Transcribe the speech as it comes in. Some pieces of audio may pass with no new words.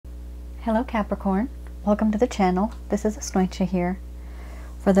Hello Capricorn, welcome to the channel. This is Asnointia here.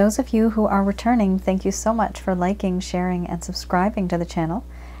 For those of you who are returning, thank you so much for liking, sharing, and subscribing to the channel.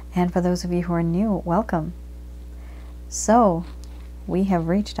 And for those of you who are new, welcome. So, we have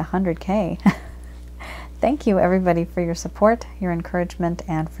reached 100K. Thank you everybody for your support, your encouragement,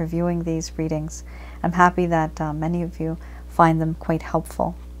 and for viewing these readings. I'm happy that many of you find them quite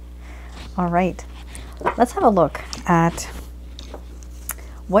helpful. All right, let's have a look at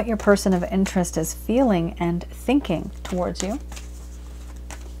what your person of interest is feeling and thinking towards you.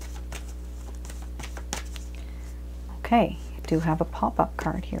 Okay, you do have a pop-up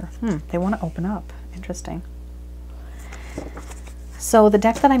card here. They want to open up. Interesting. So the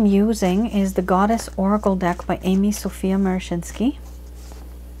deck that I'm using is the Goddess Oracle deck by Amy Sophia Marashinsky.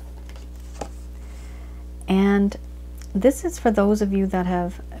 And this is for those of you that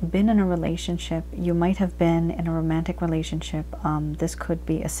have been in a relationship. You might have been in a romantic relationship. This could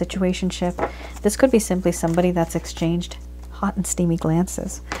be a situationship. This could be simply somebody that's exchanged hot and steamy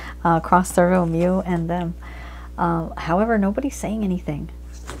glances across the room, you and them. However, nobody's saying anything.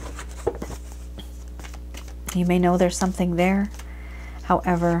 You may know there's something there.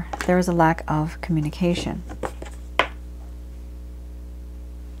 However, there is a lack of communication.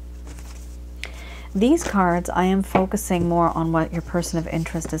 These cards, I am focusing more on what your person of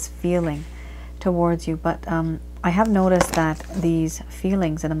interest is feeling towards you. But I have noticed that these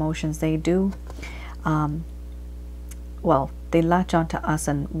feelings and emotions, they do, well, they latch onto us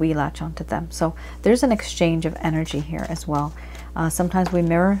and we latch onto them. So there's an exchange of energy here as well. Sometimes we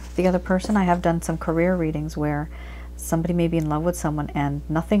mirror the other person. I have done some career readings where somebody may be in love with someone and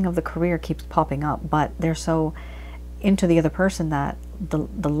nothing of the career keeps popping up, but they're so into the other person that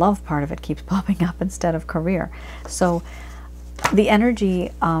the love part of it keeps popping up instead of career. So the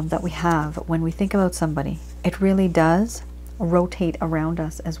energy that we have when we think about somebody, it really does rotate around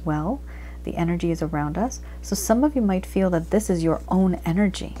us as well. The energy is around us. So some of you might feel that this is your own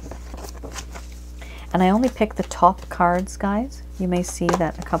energy. And I only picked the top cards, guys. You may see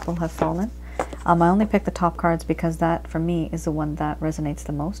that a couple have fallen. I only picked the top cards because that, for me, is the one that resonates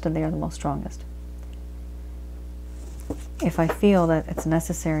the most and they are the most strongest. If I feel that it's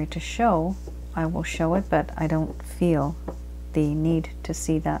necessary to show, I will show it, but I don't feel the need to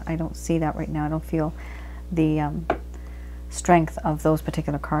see that. I don't see that right now. I don't feel the strength of those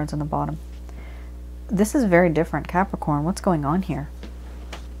particular cards on the bottom. This is very different, Capricorn. What's going on here?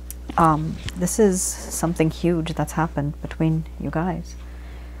 This is something huge that's happened between you guys.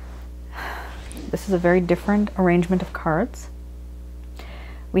 This is a very different arrangement of cards.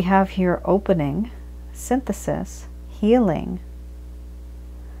 We have here opening, synthesis, healing,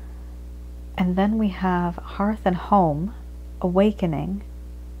 and then we have hearth and home, awakening,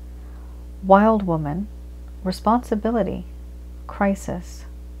 wild woman, responsibility, crisis,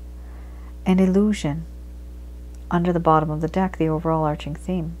 and illusion under the bottom of the deck, the overall arching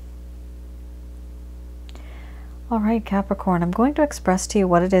theme. All right, Capricorn, I'm going to express to you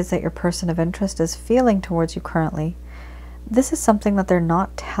what it is that your person of interest is feeling towards you currently. This is something that they're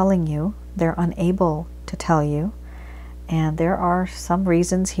not telling you. They're unable to tell you. And there are some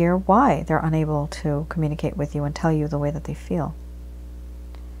reasons here why they're unable to communicate with you and tell you the way that they feel.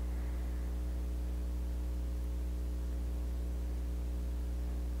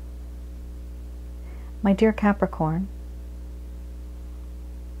 My dear Capricorn,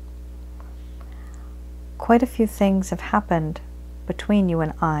 quite a few things have happened between you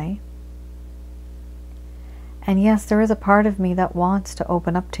and I. And yes, there is a part of me that wants to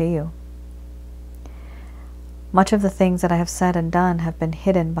open up to you. Much of the things that I have said and done have been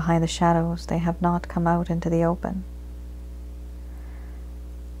hidden behind the shadows. They have not come out into the open.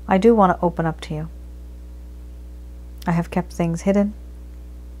 I do want to open up to you. I have kept things hidden.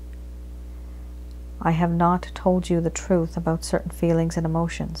 I have not told you the truth about certain feelings and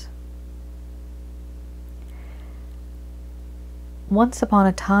emotions. Once upon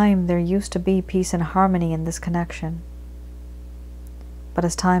a time, there used to be peace and harmony in this connection. But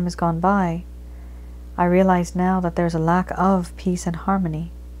as time has gone by, I realize now that there's a lack of peace and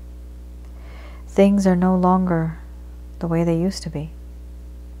harmony. Things are no longer the way they used to be.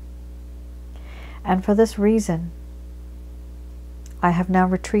 And for this reason, I have now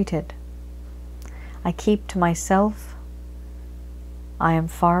retreated. I keep to myself. I am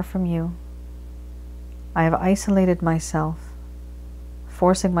far from you. I have isolated myself,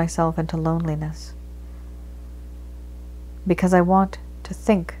 forcing myself into loneliness, because I want to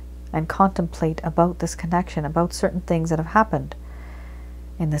think and contemplate about this connection, about certain things that have happened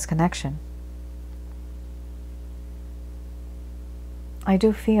in this connection. I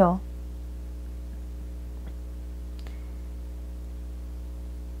do feel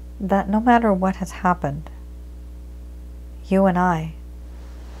that no matter what has happened, you and I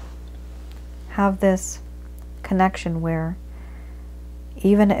have this connection where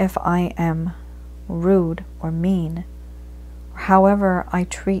even if I am rude or mean, or however I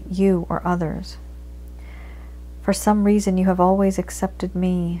treat you or others, for some reason you have always accepted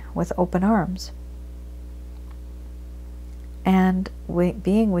me with open arms. And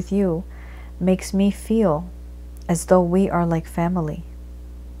being with you makes me feel as though we are like family.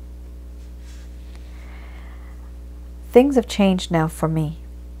 Things have changed now for me,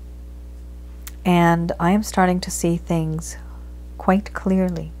 and I am starting to see things quite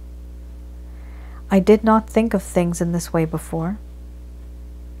clearly. I did not think of things in this way before,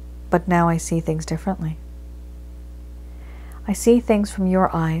 but now I see things differently. I see things from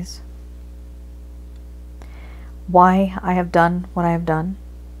your eyes, why I have done what I have done.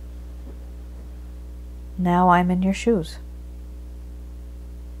 Now I'm in your shoes.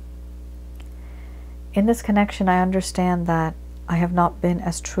 In this connection, I understand that I have not been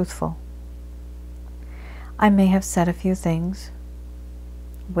as truthful. I may have said a few things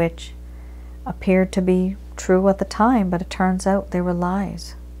which appeared to be true at the time, but it turns out they were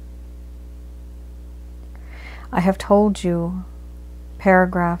lies. I have told you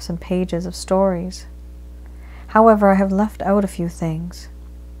paragraphs and pages of stories. However, I have left out a few things.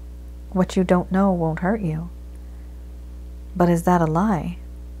 What you don't know won't hurt you. But is that a lie?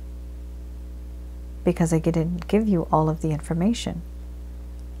 Because I didn't give you all of the information.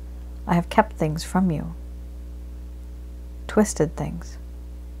 I have kept things from you. Twisted things.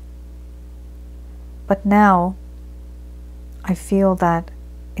 But now, I feel that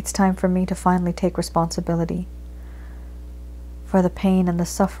it's time for me to finally take responsibility for the pain and the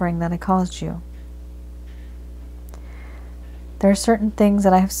suffering that I caused you. There are certain things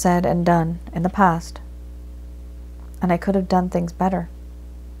that I have said and done in the past, and I could have done things better.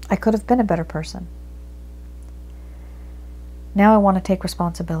 I could have been a better person. Now I want to take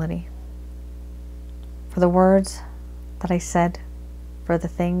responsibility for the words that I said, for the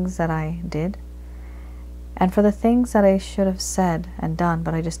things that I did, and for the things that I should have said and done,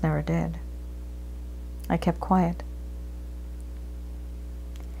 but I just never did. I kept quiet.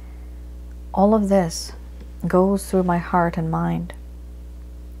 All of this goes through my heart and mind.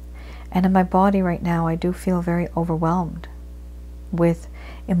 And in my body right now, I do feel very overwhelmed with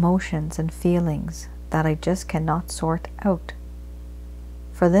emotions and feelings that I just cannot sort out.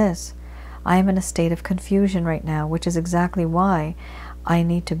 For this, I am in a state of confusion right now, which is exactly why I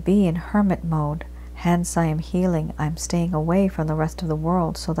need to be in hermit mode. Hence, I am healing. I'm staying away from the rest of the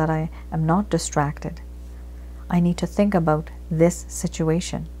world so that I am not distracted. I need to think about this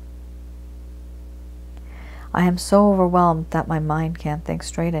situation. I am so overwhelmed that my mind can't think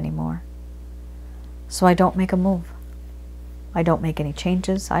straight anymore. So I don't make a move. I don't make any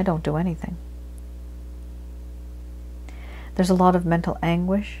changes. I don't do anything. There's a lot of mental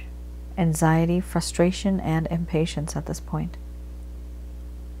anguish, anxiety, frustration, and impatience at this point.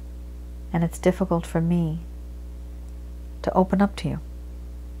 And it's difficult for me to open up to you.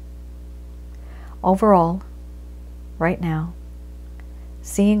 Overall, right now,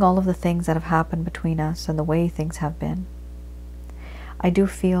 seeing all of the things that have happened between us and the way things have been, I do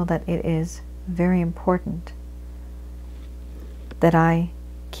feel that it is very important that I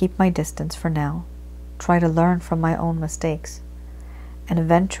keep my distance for now, try to learn from my own mistakes, and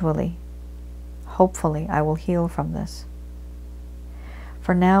eventually, hopefully, I will heal from this.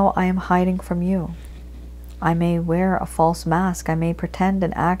 For now, I am hiding from you. I may wear a false mask, I may pretend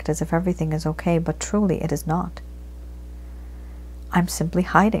and act as if everything is okay, but truly it is not. I'm simply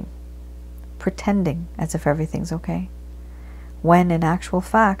hiding, pretending as if everything's okay, when in actual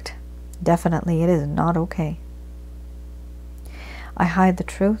fact, definitely it is not okay. I hide the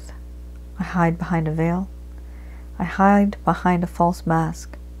truth, I hide behind a veil, I hide behind a false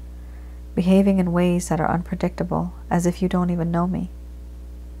mask, behaving in ways that are unpredictable, as if you don't even know me.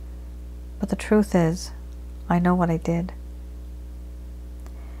 But the truth is, I know what I did.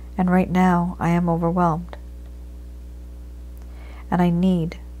 And right now, I am overwhelmed. And I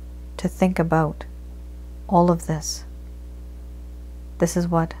need to think about all of this. This is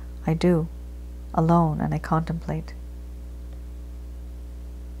what I do alone, and I contemplate.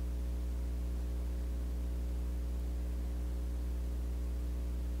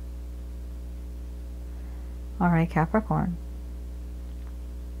 All right, Capricorn.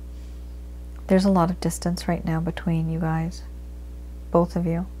 There's a lot of distance right now between you guys, both of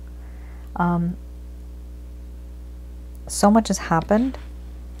you. So much has happened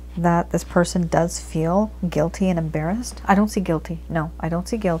that this person does feel guilty and embarrassed. I don't see guilty. No, I don't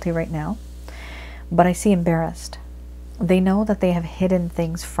see guilty right now. But I see embarrassed. They know that they have hidden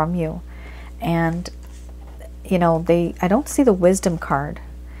things from you. And, you know, I don't see the wisdom card.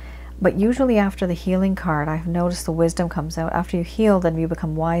 But usually after the healing card, I've noticed the wisdom comes out. After you heal, then you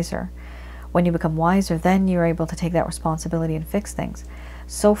become wiser. When you become wiser, then you're able to take that responsibility and fix things.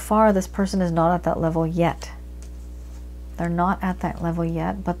 So far, this person is not at that level yet. They're not at that level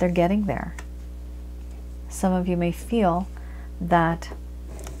yet, but they're getting there. Some of you may feel that,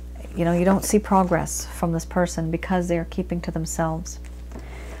 you know, you don't see progress from this person because they're keeping to themselves.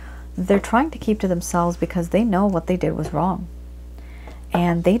 They're trying to keep to themselves because they know what they did was wrong.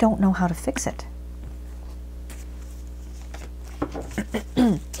 And they don't know how to fix it.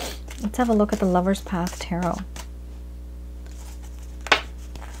 Let's have a look at the Lover's Path Tarot.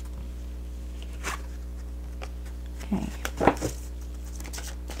 Okay.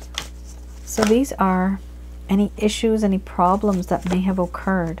 So these are any issues, any problems that may have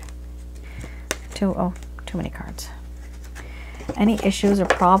occurred. Too many cards. Any issues or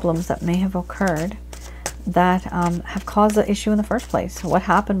problems that may have occurred that have caused the issue in the first place. What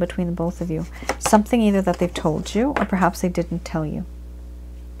happened between the both of you? Something either that they've told you or perhaps they didn't tell you.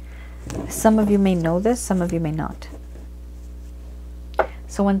 Some of you may know this, some of you may not.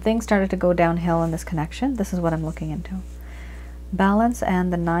 So when things started to go downhill in this connection, this is what I'm looking into. Balance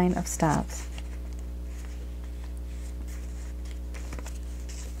and the Nine of Staves.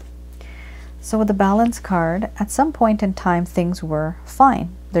 So with the Balance card, at some point in time things were fine.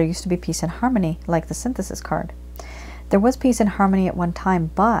 There used to be peace and harmony, like the Synthesis card. There was peace and harmony at one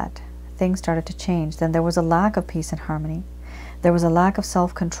time, but things started to change. Then there was a lack of peace and harmony. There was a lack of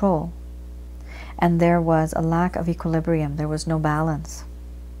self-control. And there was a lack of equilibrium. There was no balance.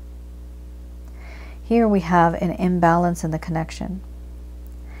 Here we have an imbalance in the connection.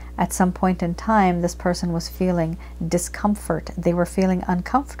 At some point in time, this person was feeling discomfort. They were feeling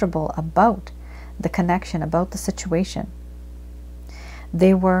uncomfortable about the connection, about the situation.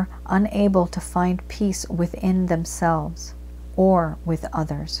 They were unable to find peace within themselves or with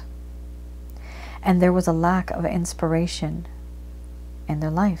others. And there was a lack of inspiration in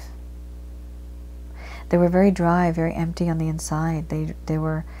their life. They were very dry, very empty on the inside. They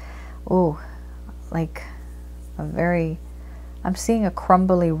were, like a very, I'm seeing a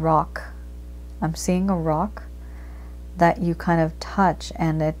crumbly rock. I'm seeing a rock that you kind of touch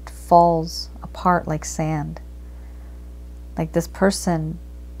and it falls apart like sand. Like this person,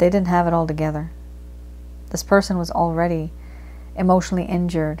 they didn't have it all together. This person was already emotionally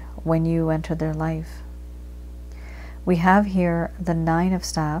injured when you entered their life. We have here the Nine of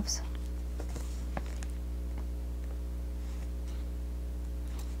Staves.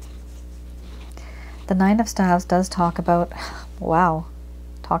 The Nine of Staves does talk about, wow,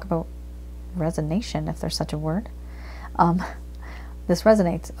 talk about resonation, if there's such a word. This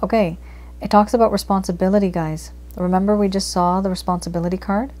resonates. Okay, it talks about responsibility, guys. Remember we just saw the responsibility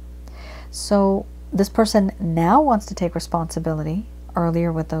card? So this person now wants to take responsibility.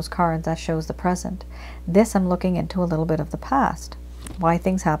 Earlier with those cards, that shows the present. This I'm looking into a little bit of the past. Why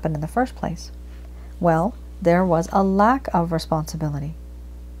things happened in the first place. Well, there was a lack of responsibility.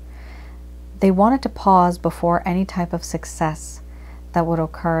 They wanted to pause before any type of success that would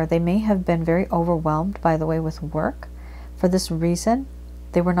occur. They may have been very overwhelmed, by the way, with work. For this reason,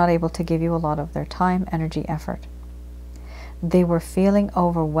 they were not able to give you a lot of their time, energy, effort. They were feeling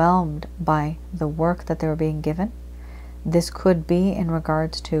overwhelmed by the work that they were being given. This could be in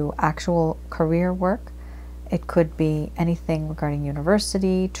regards to actual career work. It could be anything regarding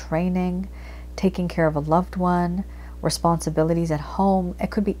university, training, taking care of a loved one, responsibilities at home.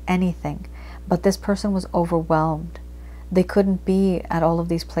 It could be anything. But this person was overwhelmed. They couldn't be at all of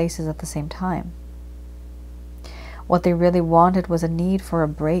these places at the same time. What they really wanted was a need for a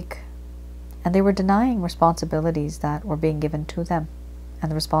break. And they were denying responsibilities that were being given to them and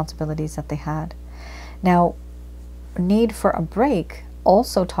the responsibilities that they had. Now, need for a break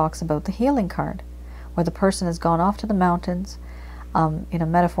also talks about the healing card, where the person has gone off to the mountains,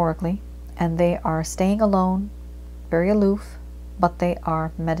 metaphorically, and they are staying alone, very aloof, but they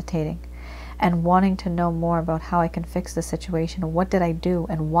are meditating and wanting to know more about how I can fix the situation. What did I do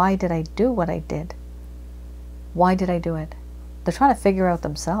and why did I do what I did? Why did I do it? They're trying to figure out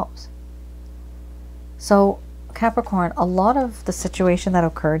themselves. So Capricorn, a lot of the situation that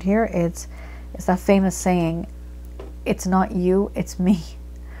occurred here is that famous saying, it's not you, it's me.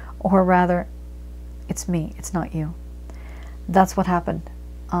 Or rather, it's me, it's not you. That's what happened.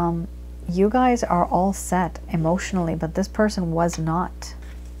 You guys are all set emotionally, but this person was not.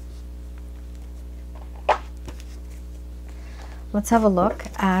 Let's have a look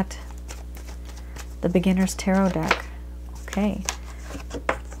at the Beginner's Tarot deck. Okay.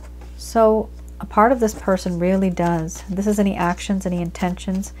 So a part of this person really does. This is any actions, any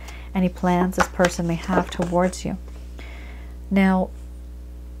intentions, any plans this person may have towards you. Now,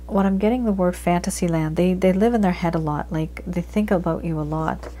 what I'm getting the word fantasy land, they live in their head a lot, like they think about you a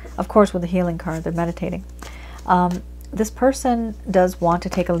lot. Of course, with the healing card, they're meditating. This person does want to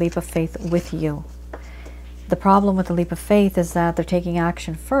take a leap of faith with you. The problem with the leap of faith is that they're taking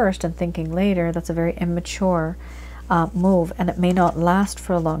action first and thinking later. That's a very immature move, and it may not last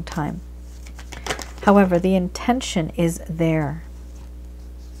for a long time. However, the intention is there.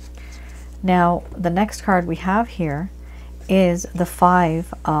 Now, the next card we have here is the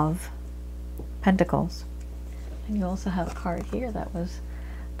Five of Pentacles. And you also have a card here that was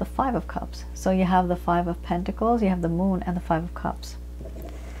the Five of Cups. So you have the Five of Pentacles, you have the Moon, and the Five of Cups.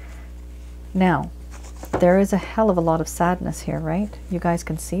 Now, there is a hell of a lot of sadness here, right? You guys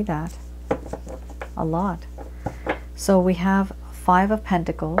can see that. A lot. So we have Five of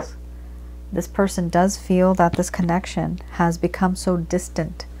Pentacles. This person does feel that this connection has become so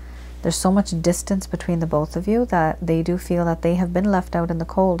distant. There's so much distance between the both of you that they do feel that they have been left out in the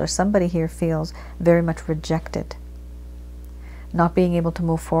cold, or somebody here feels very much rejected, not being able to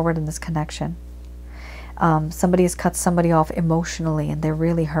move forward in this connection. Somebody has cut somebody off emotionally and they're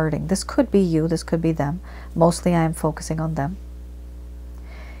really hurting. This could be you, this could be them. Mostly I am focusing on them.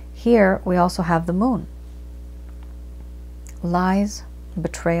 Here we also have the Moon. Lies,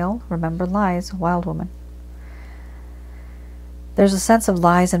 betrayal. Remember, lies, wild woman. There's a sense of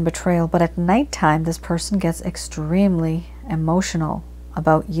lies and betrayal, but at nighttime this person gets extremely emotional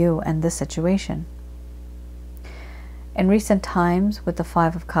about you and this situation. In recent times with the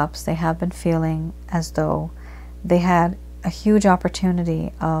Five of Cups, they have been feeling as though they had a huge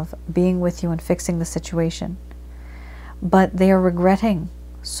opportunity of being with you and fixing the situation. But they are regretting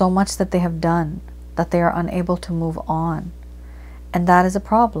so much that they have done that they are unable to move on. And that is a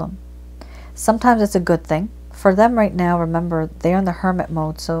problem. Sometimes it's a good thing. For them right now, remember, they're in the hermit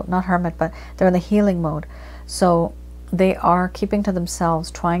mode. So, not hermit, but they're in the healing mode. So they are keeping to themselves,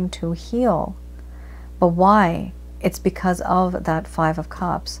 trying to heal. But why? It's because of that Five of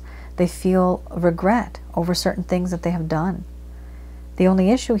Cups. They feel regret over certain things that they have done. The only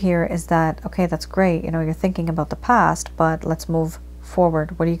issue here is that, okay, that's great. You know, you're thinking about the past, but let's move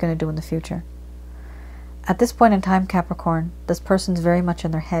forward. What are you going to do in the future? At this point in time, Capricorn, this person's very much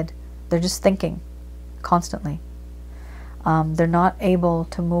in their head. They're just thinking constantly. They're not able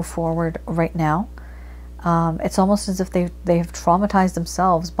to move forward right now. It's almost as if they have traumatized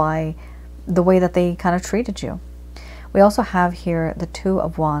themselves by the way that they kind of treated you. We also have here the Two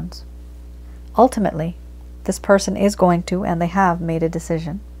of Wands. Ultimately, this person is going to, and they have made a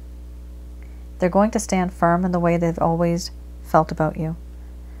decision. They're going to stand firm in the way they've always felt about you.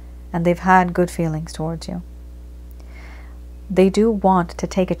 And they've had good feelings towards you. They do want to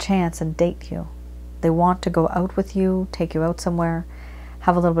take a chance and date you. They want to go out with you, take you out somewhere,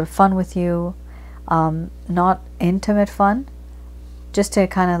 have a little bit of fun with you. Not intimate fun, just to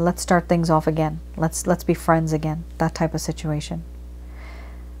kind of let's start things off again. Let's be friends again. That type of situation.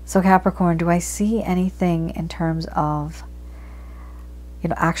 So Capricorn, do I see anything in terms of, you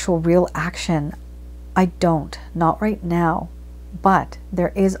know, actual real action? I don't. Not right now. But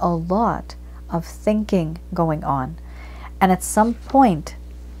there is a lot of thinking going on. And at some point,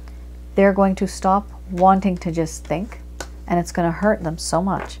 they're going to stop wanting to just think. And it's going to hurt them so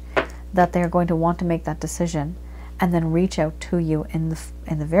much that they're going to want to make that decision and then reach out to you in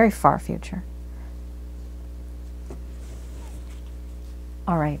the very far future.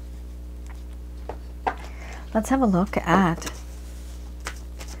 All right. Let's have a look at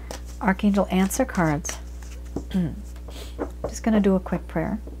Archangel Answer cards. Just going to do a quick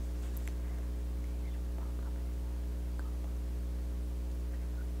prayer.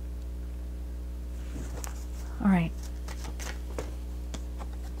 All right.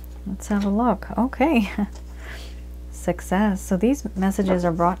 Let's have a look. Okay. Success. So these messages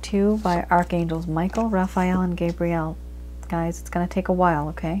are brought to you by Archangels Michael, Raphael, and Gabriel. Guys, it's going to take a while,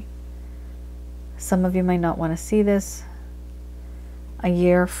 okay? Some of you may not want to see this a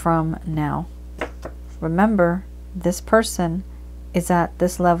year from now. Remember, this person is at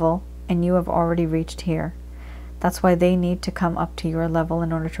this level and you have already reached here. That's why they need to come up to your level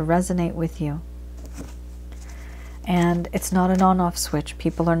in order to resonate with you. And it's not an on-off switch.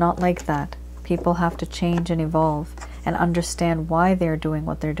 People are not like that. People have to change and evolve and understand why they're doing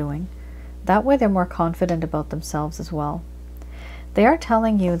what they're doing. That way they're more confident about themselves as well. They are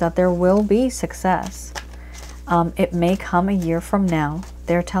telling you that there will be success. It may come a year from now.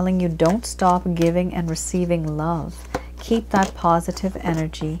 They're telling you don't stop giving and receiving love. Keep that positive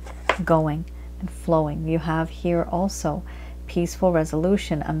energy going and flowing. You have here also peaceful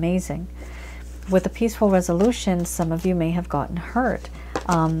resolution. Amazing. with a peaceful resolution, some of you may have gotten hurt.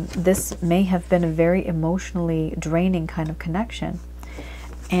 This may have been a very emotionally draining kind of connection.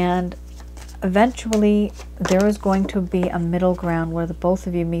 And eventually, there is going to be a middle ground where the both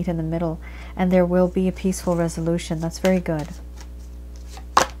of you meet in the middle, and there will be a peaceful resolution. That's very good.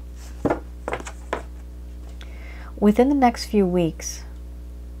 Within the next few weeks,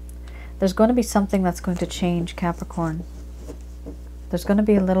 there's going to be something that's going to change, Capricorn. There's going to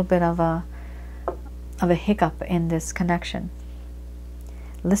be a little bit of a hiccup in this connection.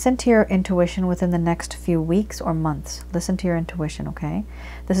 Listen to your intuition within the next few weeks or months. Listen to your intuition, okay?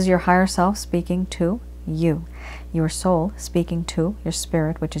 This is your higher self speaking to you. Your soul speaking to your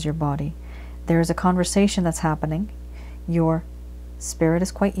spirit, which is your body. There is a conversation that's happening. Your spirit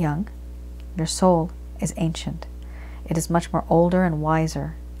is quite young. Your soul is ancient. It is much more older and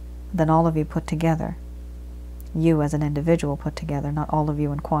wiser than all of you put together. You as an individual put together, not all of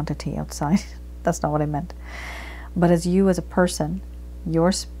you in quantity outside. That's not what I meant. But as you as a person,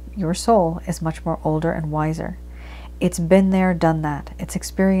 your soul is much more older and wiser. It's been there, done that. It's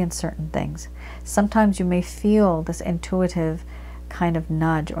experienced certain things. Sometimes you may feel this intuitive kind of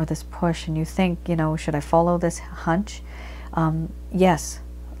nudge or this push, and you think, you know, should I follow this hunch? Yes,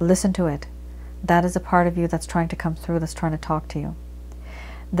 listen to it. That is a part of you that's trying to come through, that's trying to talk to you.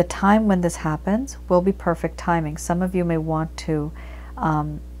 The time when this happens will be perfect timing. Some of you may want to,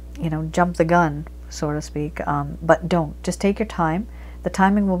 you know, jump the gun, so to speak, but don't. Just take your time. The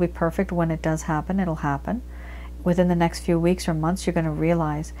timing will be perfect when it does happen. It'll happen. Within the next few weeks or months, you're going to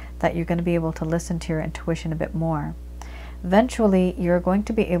realize that you're going to be able to listen to your intuition a bit more. Eventually, you're going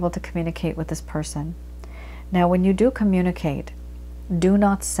to be able to communicate with this person. Now, when you do communicate, do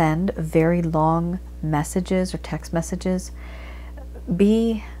not send very long messages or text messages.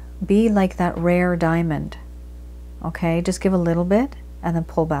 Be like that rare diamond, okay? Just give a little bit and then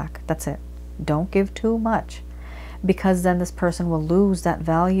pull back. That's it. Don't give too much, because then this person will lose that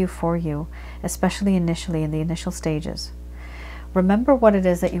value for you, especially initially in the initial stages. Remember what it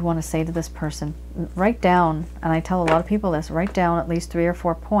is that you want to say to this person. Write down, and I tell a lot of people this, write down at least 3 or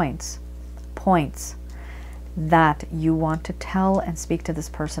 4 points that you want to tell and speak to this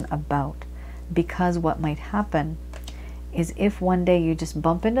person about. Because what might happen is, if one day you just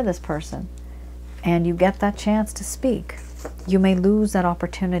bump into this person and you get that chance to speak, you may lose that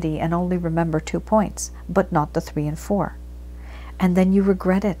opportunity and only remember 2 points, but not the 3 and 4. And then you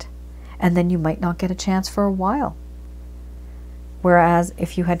regret it. And then you might not get a chance for a while. Whereas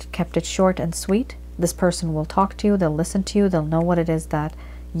if you had kept it short and sweet, this person will talk to you, they'll listen to you, they'll know what it is that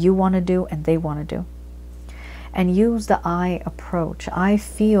you want to do and they want to do. And use the I approach. I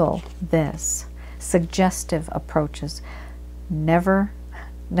feel this. Suggestive approaches. Never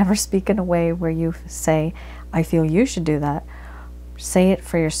speak in a way where you say, I feel you should do that. Say it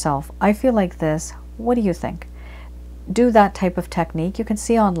for yourself. I feel like this. What do you think? Do that type of technique. You can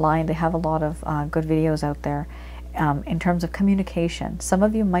see online, they have a lot of good videos out there in terms of communication. Some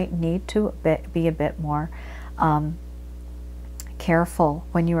of you might need to be a bit more careful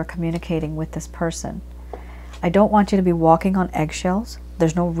when you are communicating with this person. I don't want you to be walking on eggshells.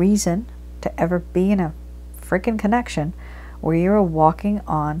 There's no reason to ever be in a freaking connection where you're walking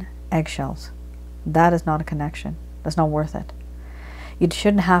on eggshells. That is not a connection. That's not worth it. You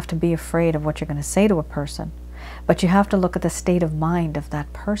shouldn't have to be afraid of what you're going to say to a person, but you have to look at the state of mind of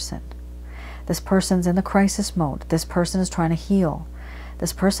that person. This person's in the crisis mode. This person is trying to heal.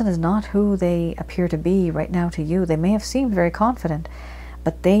 This person is not who they appear to be right now to you. They may have seemed very confident,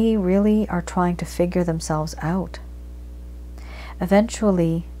 but they really are trying to figure themselves out.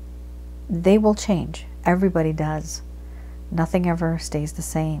 Eventually, they will change. Everybody does. Nothing ever stays the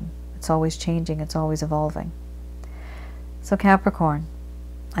same. It's always changing. It's always evolving. So Capricorn,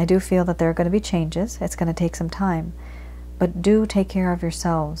 I do feel that there are going to be changes. It's going to take some time. But do take care of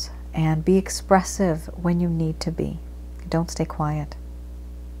yourselves and be expressive when you need to be. Don't stay quiet.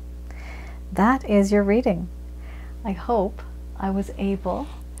 That is your reading. I hope I was able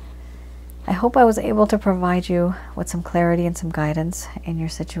to provide you with some clarity and some guidance in your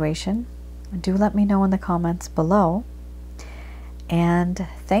situation. Do let me know in the comments below. And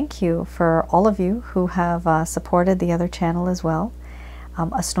thank you for all of you who have supported the other channel as well,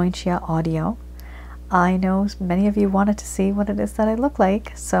 Asnointia Audio. I know many of you wanted to see what it is that I look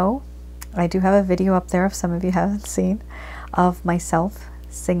like, so I do have a video up there, if some of you haven't seen, of myself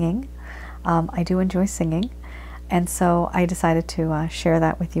singing. I do enjoy singing, and so I decided to share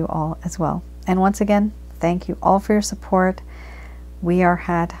that with you all as well. And once again, thank you all for your support. We are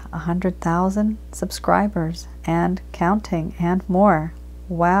at 100,000 subscribers and counting and more.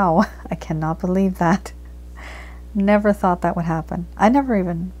 Wow, I cannot believe that. Never thought that would happen. I never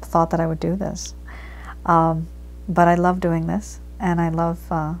even thought that I would do this. But I love doing this, and I love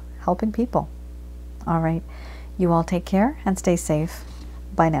helping people. All right. You all take care and stay safe.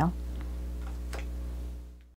 Bye now.